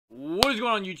What is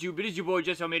going on YouTube? It is your boy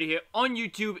Jesse Almeida here on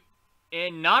YouTube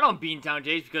and not on Beantown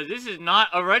Days because this is not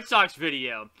a Red Sox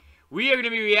video. We are going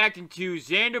to be reacting to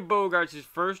XANDER Bogaerts'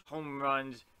 first home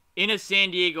runs in a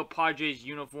San Diego Padres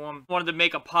uniform. I wanted to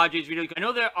make a Padres video. I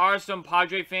know there are some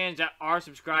Padre fans that are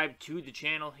subscribed to the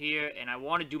channel here, and I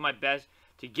want to do my best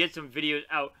to get some videos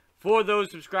out for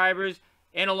those subscribers.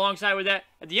 And alongside with that,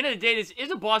 at the end of the day, this is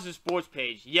a Boston sports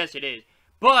page. Yes, it is.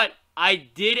 But I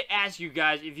did ask you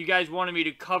guys if you guys wanted me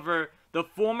to cover the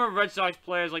former Red Sox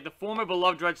players, like the former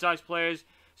beloved Red Sox players.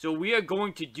 So we are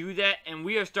going to do that, and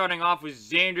we are starting off with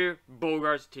XANDER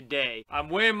Bogaerts today. I'm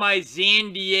wearing my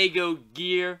San Diego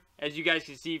gear, as you guys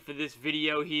can see for this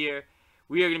video here.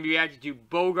 We are going to be reacting to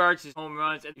Bogaerts' home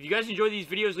runs. If you guys enjoy these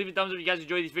videos, leave a thumbs up if you guys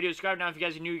enjoy these videos. Subscribe now if you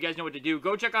guys are new, you guys know what to do.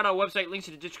 Go check out our website, links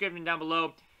in the description down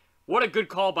below. What a good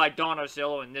call by Don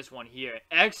Orsillo in this one here.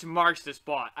 X marks the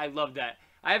spot. I love that.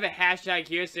 I have a hashtag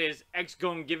here that says X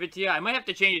gon' give it to you. I might have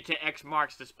to change it to X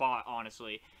marks the spot,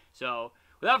 honestly. So,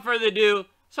 without further ado,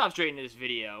 let's hop straight into this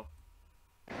video.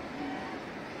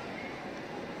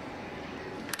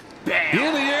 Bam!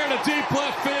 In the air to deep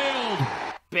left field.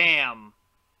 Bam!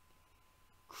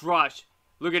 Crush.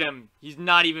 Look at him. He's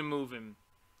not even moving.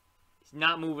 He's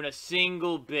not moving a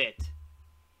single bit.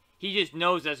 He just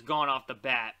knows that's gone off the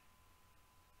bat.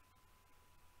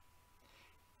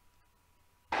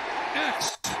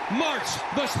 X marks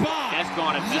the spot. That's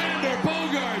gone at XANDER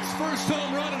Bogaerts' first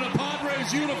home run in a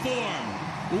Padres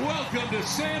uniform. Welcome to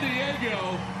San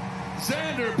Diego,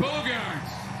 XANDER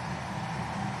Bogaerts.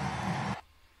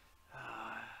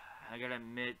 I gotta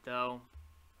admit, though,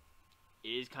 it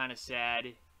is kind of sad.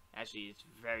 Actually, it's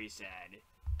very sad.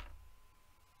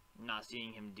 Not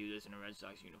seeing him do this in a Red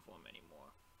Sox uniform anymore.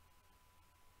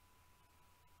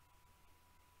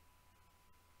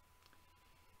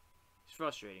 It's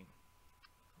frustrating.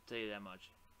 I'll tell you that much.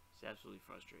 It's absolutely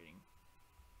frustrating.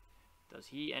 Does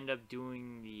he end up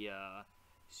doing the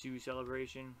Sioux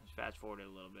celebration? Let's fast forward it a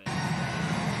little bit.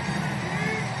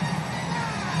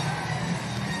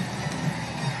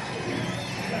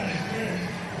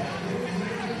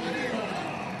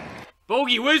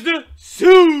 Bogey, where's the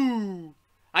Sioux?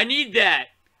 I need that.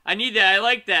 I need that. I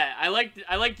like that. I liked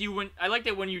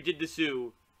it when you did the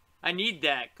Sioux. I need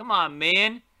that. Come on,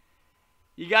 man.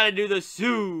 You gotta do the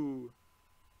Sioux.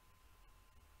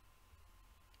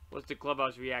 What's the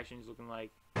clubhouse reactions looking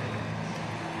like?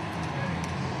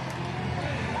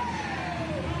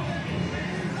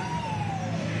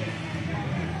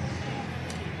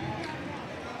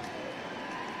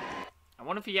 I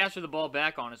wonder if he asked for the ball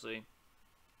back, honestly.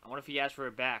 I wonder if he asked for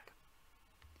it back.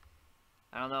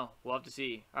 I don't know. We'll have to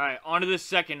see. Alright, on to the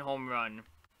second home run.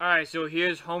 Alright, so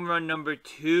here's home run number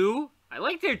 2. I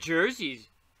like their jerseys.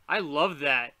 I love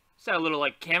that. Is that a little,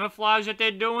 like, camouflage that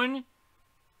they're doing?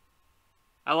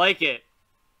 I like it.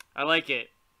 I like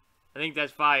it. I think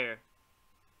that's fire.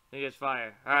 I think that's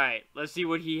fire. Alright, let's see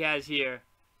what he has here.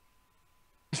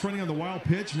 He's running on the wild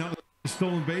pitch. Now the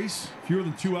stolen base. Fewer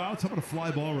than 2 outs. How about a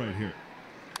fly ball right here?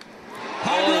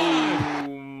 Oh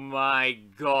my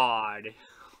God.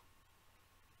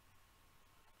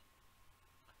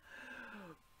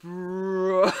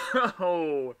 Bro.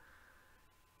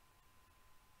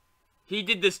 He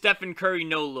did the Stephen Curry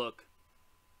no look.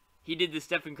 He did the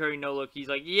Stephen Curry no look. He's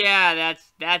like, yeah,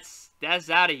 that's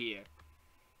out of here.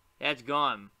 That's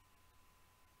gone.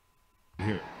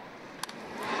 Here.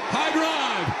 High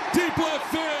drive, deep left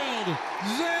field.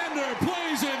 XANDER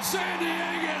plays in San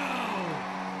Diego.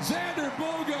 XANDER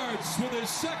Bogaerts with his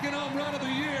second home run of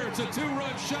the year. It's a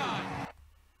 2-run shot.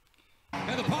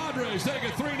 And the Padres take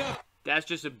a 3-0. That's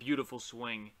just a beautiful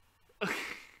swing.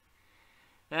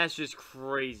 That's just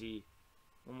crazy.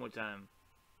 One more time.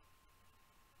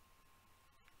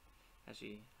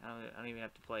 Actually, I don't even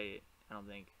have to play it. I don't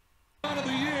think. Run of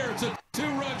the year. It's a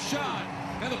 2-run shot.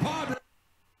 And the Padres.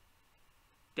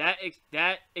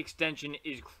 That extension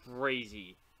is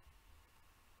crazy.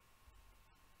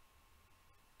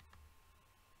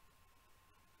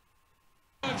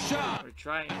 Shot. We're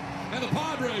trying. And the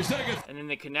Padres take it. And then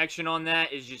the connection on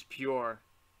that is just pure.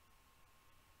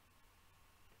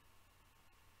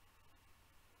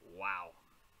 Wow.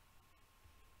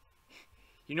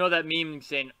 You know that meme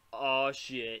saying, "Oh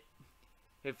shit."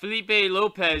 If Felipe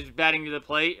Lopez batting to the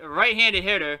plate, a right-handed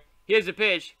hitter, here's a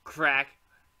pitch, crack.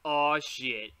 Oh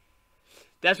shit.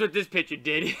 That's what this pitcher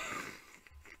did.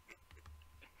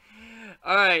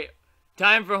 Alright,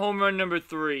 time for home run number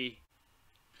 3.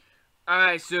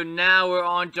 Alright, so now we're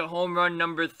on to home run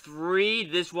number 3.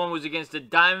 This one was against the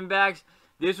Diamondbacks.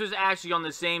 This was actually on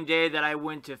the same day that I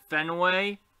went to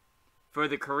Fenway for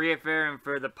the career fair and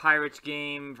for the Pirates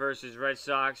game versus Red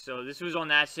Sox. So this was on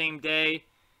that same day.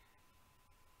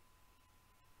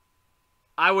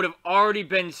 I would have already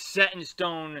been set in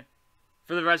stone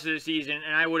for the rest of the season,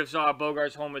 and I would have saw a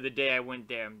Bogaerts homer the day I went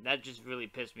there. That just really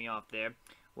pissed me off there.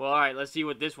 Well, all right, let's see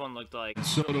what this one looked like.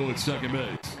 Soto at second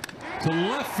base. To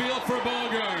left field for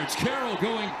Bogaerts. Carroll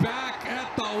going back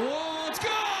at the wall. It's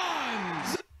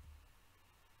gone!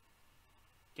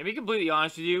 Can I be completely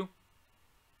honest with you?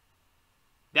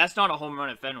 That's not a home run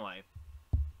at Fenway.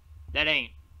 That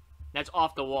ain't. That's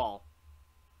off the wall.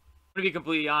 I'm going to be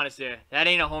completely honest here. That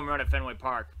ain't a home run at Fenway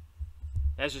Park.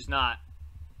 That's just not.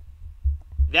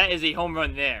 That is a home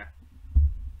run there.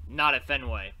 Not at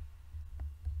Fenway.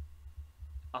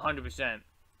 100%.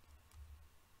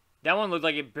 That one looked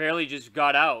like it barely just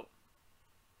got out.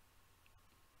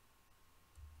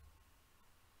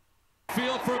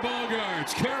 Field for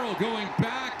Bogaerts. Carroll going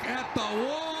back at the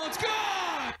wall. It's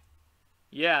gone!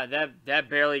 Yeah, that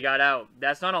barely got out.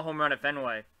 That's not a home run at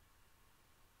Fenway.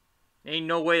 Ain't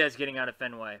no way that's getting out of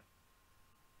Fenway.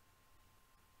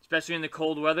 Especially in the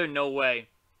cold weather, no way.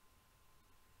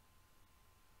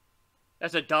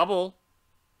 That's a double.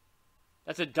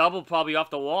 That's a double probably off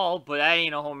the wall, but that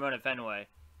ain't a home run at Fenway.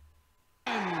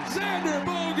 Xander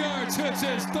Bogaerts hits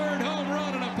his third home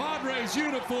run in a Padres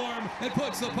uniform and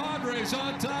puts the Padres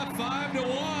on top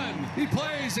 5-1. He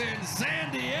plays in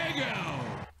San Diego.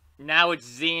 Now it's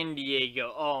San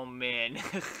Diego. Oh, man.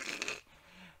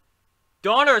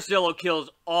 Don Orsillo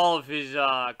kills all of his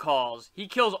calls.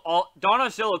 Don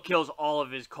Orsillo kills all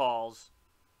of his calls.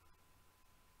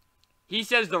 He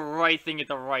says the right thing at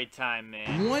the right time,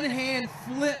 man. One hand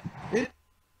flip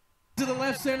to the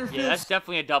left center field. Yeah, that's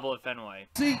definitely a double at Fenway.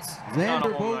 Seats.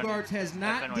 Xander Bogaerts has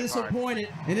not disappointed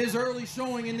in his early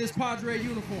showing in this Padre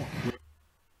uniform.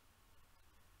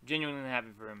 Genuinely happy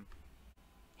for him.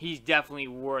 He's definitely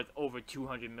worth over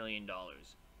 $200 million.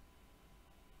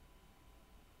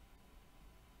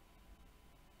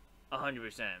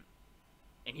 100%.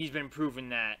 And he's been proving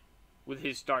that with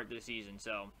his start this season,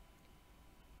 so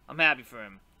I'm happy for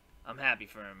him. I'm happy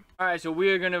for him. Alright, so we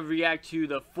are going to react to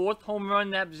the fourth home run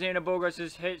that Xander Bogaerts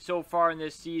has hit so far in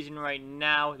this season right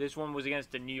now. This one was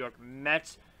against the New York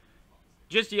Mets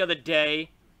just the other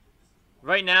day.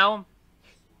 Right now,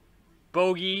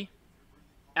 Bogey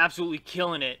absolutely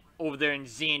killing it over there in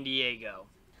San Diego.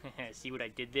 See what I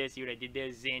did there? See what I did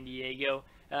there, San Diego?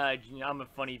 I'm a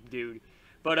funny dude.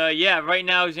 But, yeah, right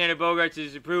now, Xander Bogaerts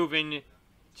is proving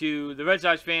to the Red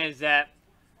Sox fans that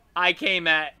I came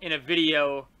at in a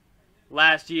video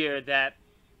last year that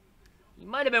he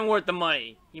might have been worth the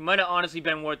money. He might have honestly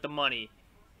been worth the money.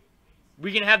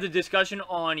 We can have the discussion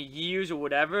on years or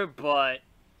whatever, but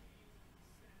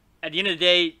at the end of the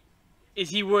day,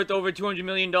 is he worth over $200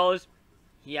 million?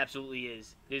 He absolutely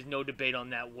is. There's no debate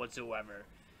on that whatsoever.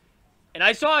 And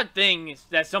I saw a thing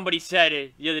that somebody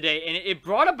said the other day, and it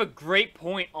brought up a great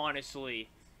point, honestly.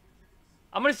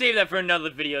 I'm going to save that for another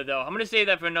video, though. I'm going to save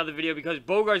that for another video because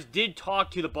Bogaerts did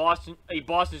talk to a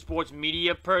Boston sports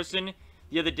media person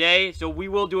the other day, so we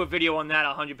will do a video on that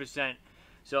 100%.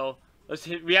 So, let's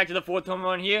react to the fourth home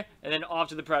run here, and then off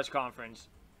to the press conference.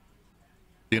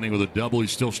 Beginning with a double,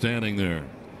 he's still standing there.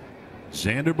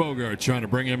 Xander Bogaerts trying to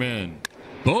bring him in.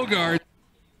 Bogaerts.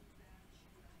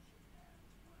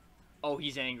 Oh,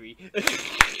 he's angry.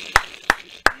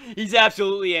 He's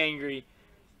absolutely angry.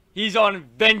 He's on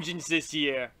vengeance this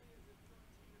year.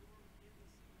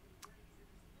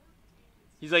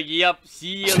 He's like, yep,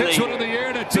 see you later. One in the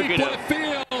air to deep left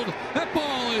field. That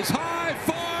ball is high,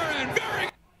 far, and very...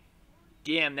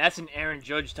 Damn, that's an Aaron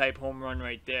Judge type home run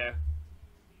right there.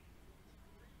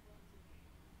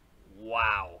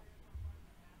 Wow.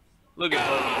 Look at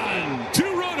Bogey.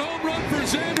 Two-run home run for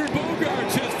Xander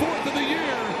Bogaerts, his fourth of the year,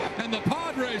 and the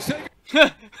Padres take...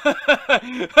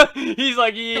 He's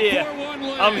like, yeah,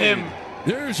 I'm him.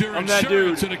 There's your I'm that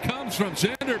dude. And it comes from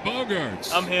Xander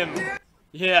Bogaerts. I'm him.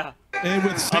 Yeah. And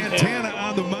with Santana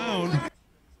on the mound,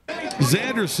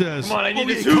 Xander says, come on, I need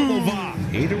to zoom.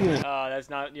 That's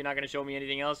not, you're not going to show me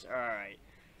anything else? All right.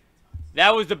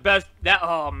 That was the best.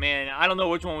 Oh, man. I don't know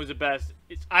which one was the best.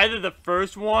 It's either the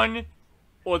first one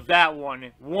or that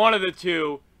one. One of the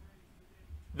two.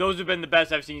 Those have been the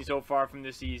best I've seen so far from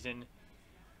this season.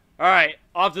 Alright,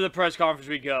 off to the press conference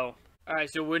we go. Alright,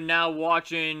 so we're now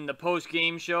watching the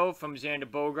post-game show from Xander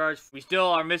Bogaerts. We still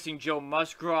are missing Joe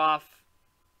Musgrove.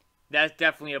 That's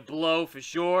definitely a blow for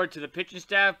sure to the pitching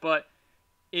staff, but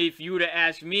if you were to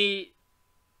ask me,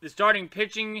 the starting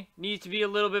pitching needs to be a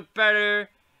little bit better,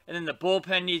 and then the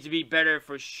bullpen needs to be better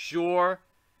for sure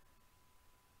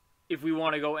if we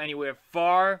want to go anywhere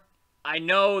far. I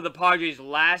know the Padres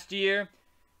last year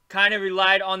kind of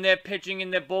relied on their pitching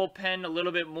and their bullpen a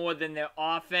little bit more than their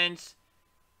offense.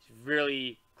 It's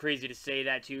really crazy to say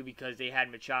that too because they had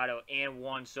Machado and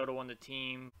Juan Soto on the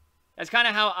team. That's kind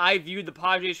of how I viewed the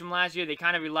Padres from last year. They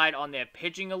kind of relied on their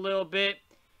pitching a little bit.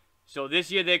 So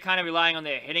this year they're kind of relying on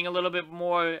their hitting a little bit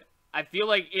more. I feel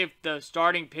like if the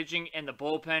starting pitching and the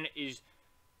bullpen is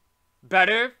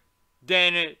better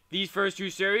than these first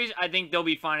two series, I think they'll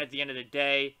be fine at the end of the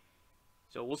day.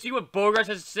 So we'll see what Bogaerts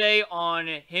has to say on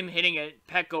him hitting at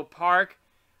Petco Park.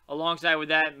 Alongside with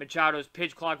that, Machado's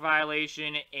pitch clock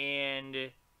violation and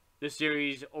the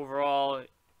series overall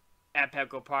at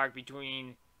Petco Park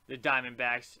between the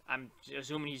Diamondbacks. I'm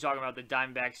assuming he's talking about the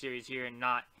Diamondback series here and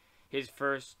not his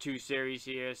first two series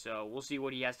here. So we'll see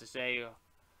what he has to say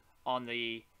on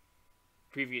the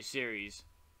previous series.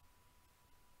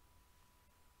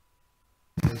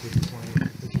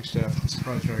 Pitching staff,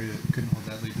 surprised you couldn't hold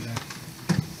that lead today.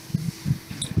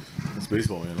 It's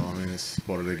baseball, you know. I mean, it's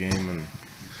part of the game, and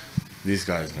these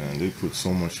guys, man, they put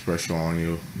so much pressure on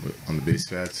you on the base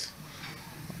paths.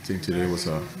 I think today was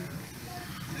a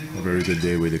very good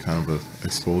day where they kind of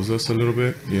exposed us a little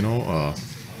bit, you know.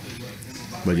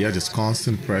 But yeah, just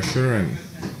constant pressure, and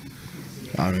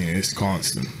I mean, it's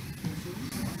constant.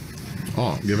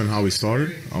 Oh, given how we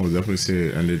started, I would definitely say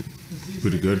it ended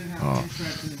pretty good.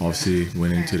 Obviously,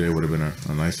 winning today would have been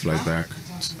a nice flight back.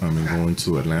 I mean, going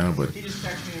to Atlanta, but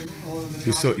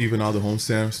we still even out the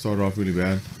homestand. Started off really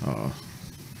bad.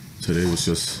 Today was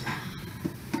just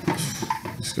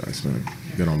these guys, man,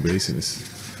 get on base and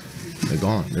they're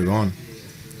gone. They're gone.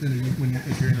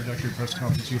 At your introductory press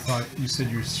conference, you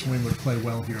said your swing would play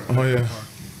well here. Oh yeah.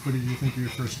 What did you think of your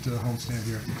first homestand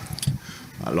here?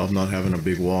 I love not having a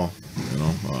big wall, you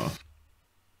know.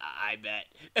 I bet.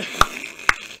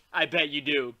 I bet you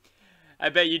do. I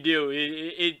bet you do.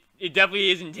 It definitely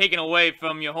isn't taken away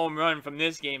from your home run from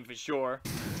this game for sure.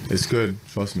 It's good.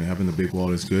 Trust me, having the big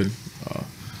wall is good.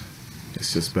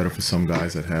 It's just better for some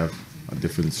guys that have a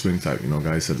different swing type. You know,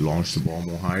 guys that launch the ball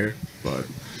more higher, but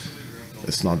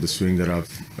it's not the swing that I've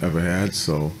ever had.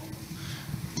 So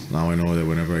now I know that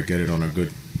whenever I get it on a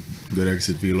good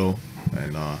exit velo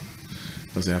and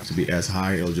doesn't have to be as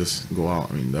high, it'll just go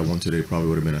out. I mean, that one today probably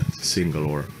would have been a single,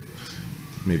 or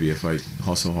maybe if I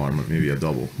hustle hard, maybe a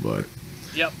double. But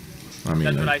yep. I mean,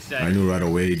 that's what I said. I knew right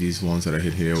away these ones that I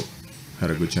hit here had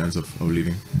a good chance of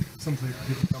leaving. Some people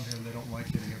come here and they don't like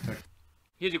hitting it.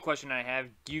 Here's a question I have.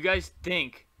 Do you guys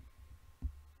think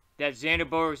that Xander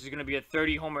Bogaerts is going to be a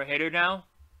 30-homer hitter now?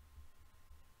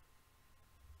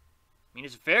 I mean,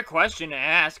 it's a fair question to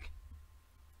ask.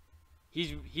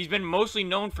 He's been mostly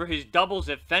known for his doubles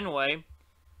at Fenway.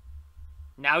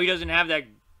 Now he doesn't have that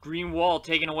green wall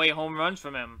taking away home runs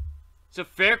from him. It's a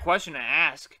fair question to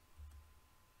ask.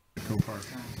 Park,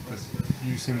 but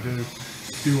you seem to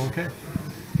do okay.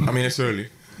 I mean, it's early.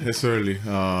 It's early.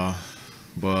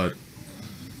 But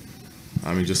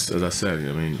I mean, just as I said,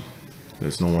 I mean,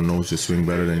 there's no one knows your swing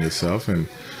better than yourself, and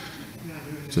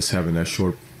just having that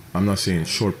short, I'm not saying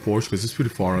short porch because it's pretty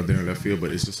far out there in left field,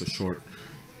 but it's just a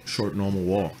short normal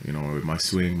wall, you know, with my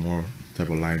swing, more type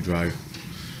of line drive.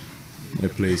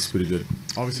 It plays pretty good.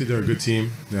 Obviously, they're a good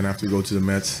team. Then have to go to the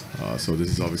Mets, so this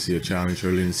is obviously a challenge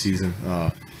early in the season.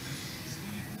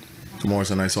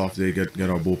 Tomorrow's a nice off day, get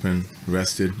our bullpen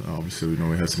rested. Obviously, we know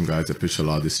we had some guys that pitched a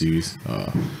lot this series.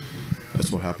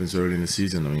 That's what happens early in the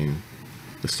season. I mean,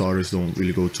 the starters don't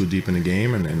really go too deep in the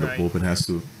game, and the bullpen has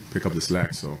to pick up the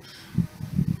slack. So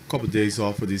a couple of days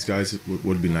off for these guys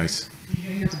would be nice.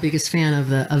 You're the biggest fan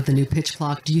of the new pitch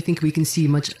clock. Do you think we can see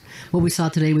much what we saw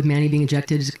today with Manny being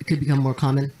ejected could become more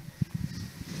common?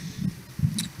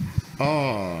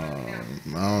 I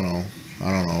don't know.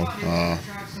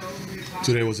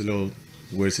 Today was a little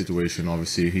weird situation.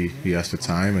 Obviously, he asked for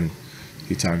time and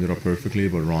he timed it up perfectly,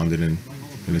 but Ron didn't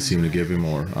seem to give him,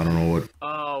 or I don't know what.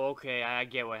 Oh, okay, I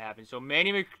get what happened. So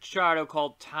Manny Machado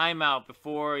called timeout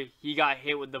before he got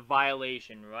hit with the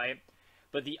violation, right?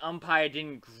 But the umpire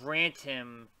didn't grant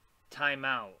him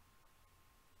timeout.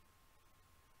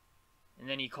 And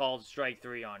then he called strike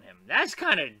 3 on him. That's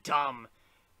kind of dumb.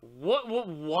 What?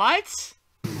 What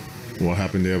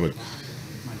happened there? But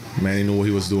Manny knew what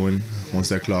he was doing. Once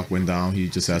that clock went down, he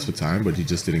just asked for time, but he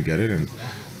just didn't get it, and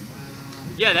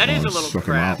yeah, that is a little struck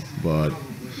crap. him out. But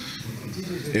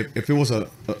if it was a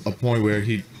point where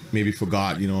he maybe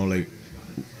forgot, you know, like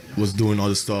was doing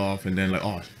other stuff, and then like,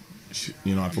 oh,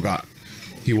 you know, I forgot,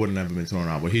 he wouldn't have been thrown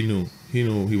out. But he knew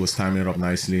he was timing it up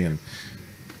nicely and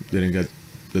didn't get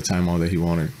the timeout that he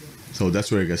wanted. So that's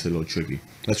where it gets a little tricky.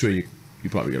 That's where you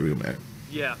probably get real mad.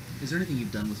 Yeah. Is there anything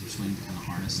you've done with your swing to kind of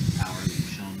harness the power that you've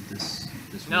shown this week?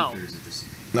 No. Or is it just...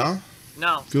 No.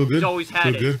 Feel good. He's always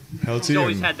had Feel good. Healthy. He's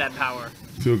always had that power.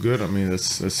 Feel good. I mean,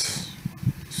 that's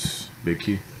big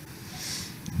key.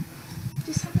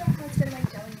 Just have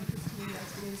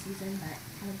season, but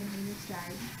kind of been hitting your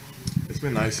stride? It's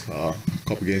been nice. A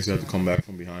couple games we had to come back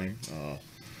from behind.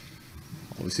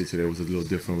 Obviously today was a little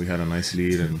different. We had a nice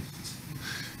lead, and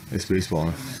it's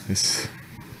baseball.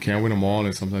 Can't win them all,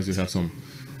 and sometimes you have some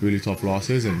really tough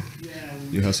losses, and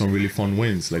you have some really fun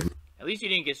wins. Like, at least you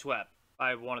didn't get swept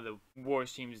by one of the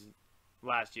worst teams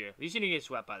last year. At least you didn't get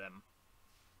swept by them.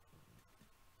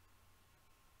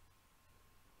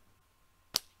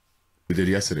 We did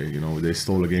yesterday. You know, they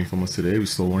stole a game from us today. We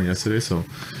stole one yesterday, so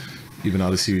even out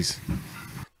of the series.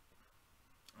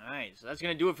 Alright, so that's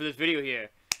going to do it for this video here.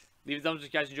 Leave a thumbs up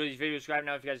if you guys enjoyed these videos. Subscribe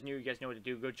now if you guys new. You guys know what to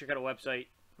do. Go check out our website.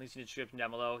 Links in the description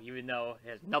down below, even though it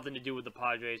has nothing to do with the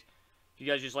Padres. If you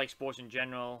guys just like sports in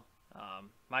general,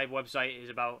 my website is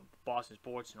about Boston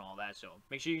sports and all that, so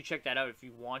make sure you check that out if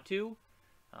you want to.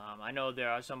 I know there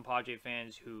are some Padre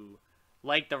fans who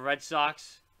like the Red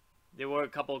Sox. There were a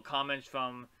couple of comments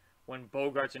from when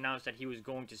Bogaerts announced that he was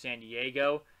going to San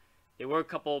Diego. There were a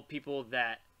couple of people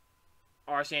that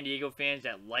are San Diego fans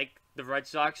that like the Red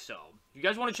Sox, so if you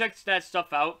guys want to check that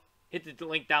stuff out, hit the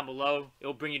link down below.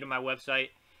 It'll bring you to my website.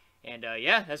 And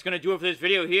yeah, that's going to do it for this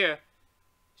video here.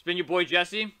 It's been your boy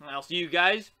Jesse, and I'll see you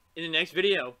guys in the next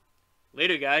video.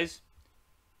 Later, guys.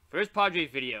 First Padres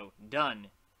video, done.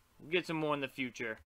 We'll get some more in the future.